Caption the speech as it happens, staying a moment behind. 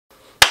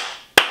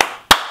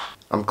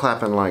I'm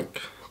clapping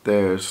like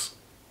there's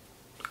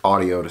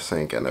audio to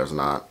sync and there's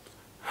not.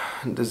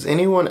 Does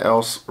anyone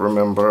else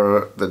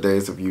remember the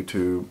days of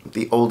YouTube,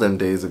 the olden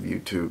days of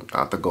YouTube,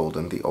 not the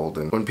golden, the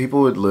olden, when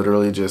people would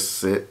literally just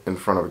sit in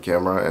front of a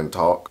camera and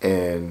talk,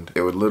 and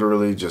it would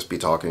literally just be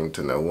talking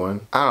to no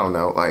one? I don't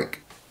know, like,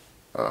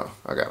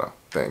 I got a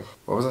thing.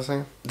 What was I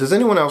saying? Does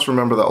anyone else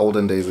remember the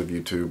olden days of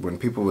YouTube when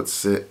people would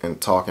sit and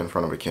talk in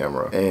front of a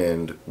camera,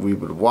 and we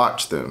would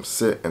watch them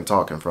sit and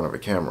talk in front of a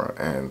camera,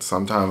 and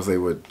sometimes they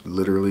would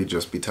literally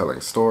just be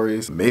telling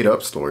stories, made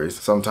up stories.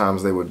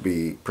 Sometimes they would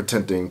be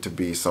pretending to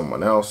be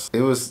someone else.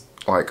 It was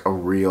like a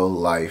real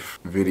life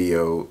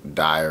video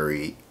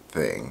diary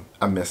thing.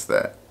 I miss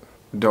that.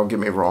 Don't get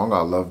me wrong, I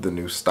love the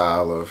new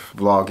style of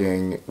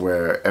vlogging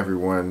where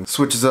everyone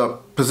switches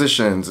up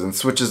positions and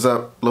switches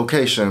up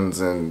locations,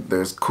 and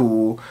there's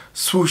cool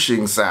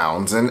swooshing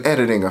sounds and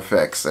editing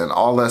effects, and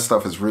all that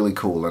stuff is really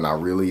cool, and I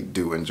really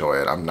do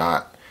enjoy it. I'm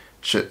not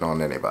shitting on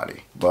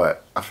anybody,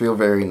 but I feel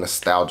very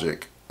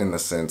nostalgic in the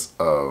sense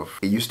of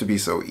it used to be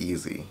so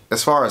easy.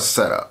 As far as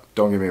setup,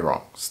 don't get me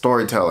wrong,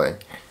 storytelling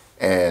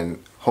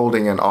and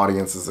holding an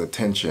audience's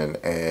attention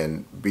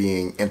and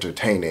being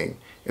entertaining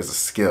is a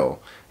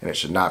skill, and it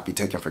should not be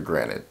taken for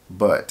granted.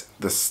 But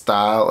the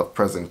style of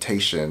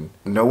presentation,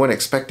 no one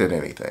expected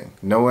anything.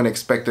 No one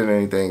expected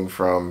anything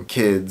from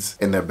kids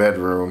in their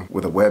bedroom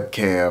with a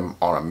webcam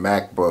on a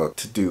MacBook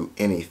to do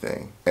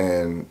anything.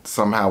 And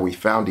somehow we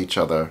found each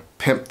other,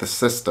 pimped the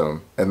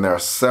system, and there are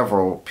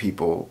several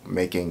people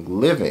making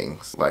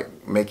livings,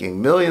 like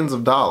making millions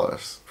of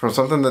dollars from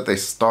something that they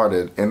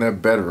started in their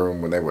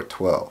bedroom when they were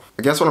 12.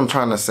 I guess what I'm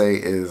trying to say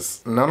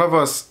is none of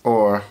us,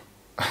 or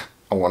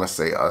I want to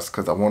say us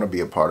because I want to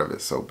be a part of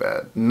it so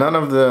bad. None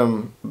of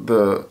them,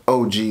 the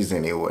OGs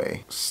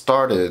anyway,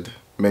 started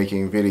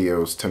making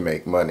videos to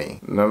make money.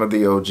 None of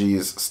the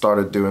OGs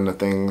started doing the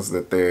things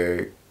that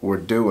they were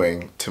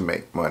doing to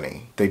make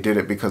money. They did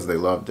it because they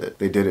loved it.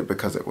 They did it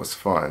because it was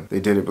fun.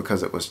 They did it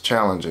because it was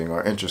challenging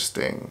or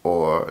interesting,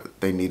 or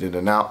they needed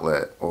an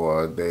outlet,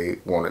 or they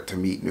wanted to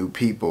meet new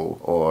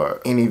people, or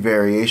any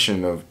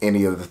variation of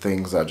any of the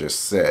things I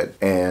just said.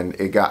 And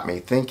it got me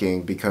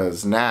thinking,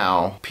 because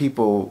now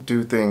people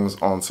do things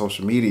on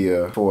social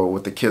media for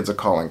what the kids are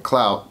calling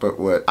clout, but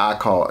what I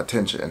call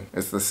attention.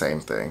 It's the same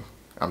thing.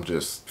 I'm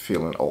just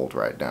feeling old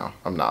right now.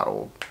 I'm not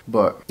old.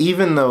 But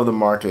even though the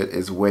market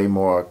is way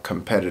more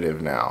competitive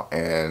now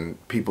and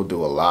people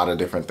do a lot of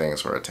different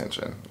things for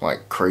attention,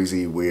 like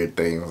crazy weird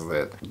things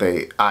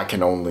that I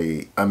can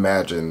only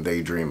imagine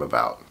they dream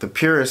about. The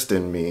purist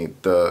in me,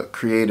 the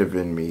creative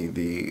in me,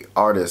 the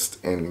artist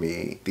in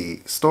me, the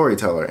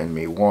storyteller in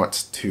me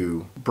wants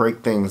to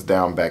break things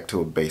down back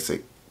to a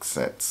basic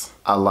sense.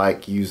 I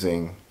like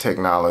using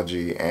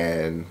technology,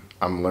 and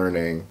I'm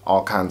learning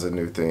all kinds of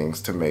new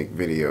things to make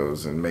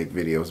videos and make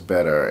videos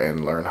better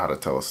and learn how to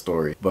tell a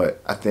story.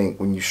 But I think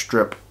when you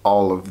strip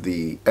all of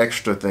the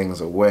extra things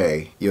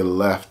away, you're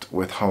left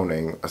with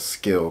honing a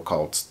skill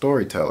called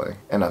storytelling.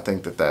 And I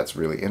think that that's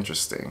really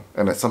interesting.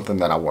 And it's something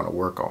that I want to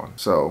work on.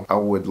 So I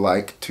would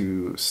like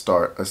to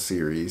start a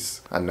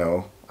series. I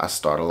know I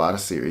start a lot of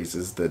series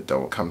that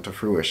don't come to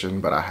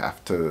fruition, but I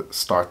have to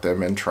start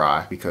them and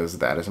try because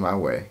that is my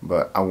way.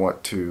 But I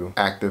want to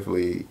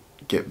actively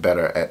get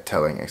better at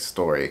telling a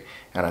story,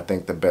 and I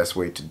think the best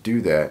way to do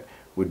that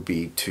would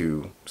be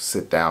to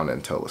sit down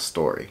and tell a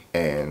story.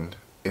 And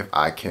if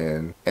I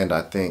can, and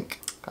I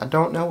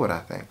don't know what I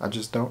think. I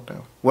just don't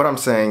know. What I'm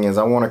saying is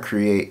I want to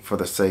create for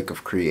the sake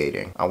of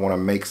creating. I want to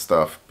make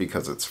stuff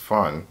because it's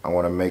fun. I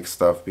want to make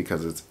stuff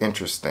because it's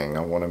interesting. I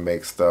want to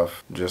make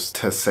stuff just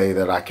to say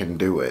that I can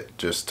do it,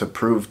 just to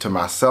prove to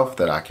myself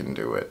that I can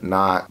do it,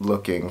 not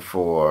looking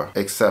for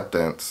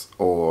acceptance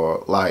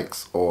or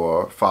likes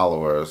or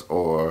followers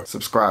or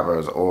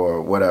subscribers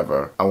or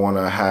whatever. I want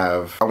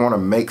to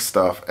make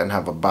stuff and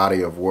have a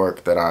body of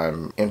work that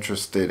I'm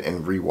interested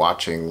in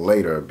rewatching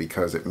later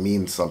because it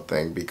means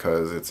something,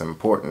 because it's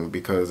important,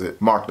 because it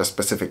marked a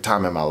specific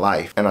time in my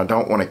life. And I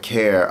don't want to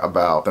care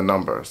about the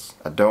numbers.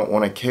 I don't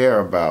want to care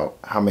about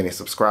how many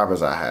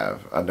subscribers I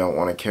have. I don't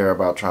want to care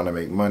about trying to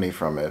make money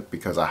from it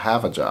because I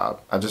have a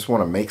job. I just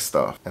want to make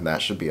stuff, and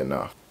that should be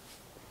enough.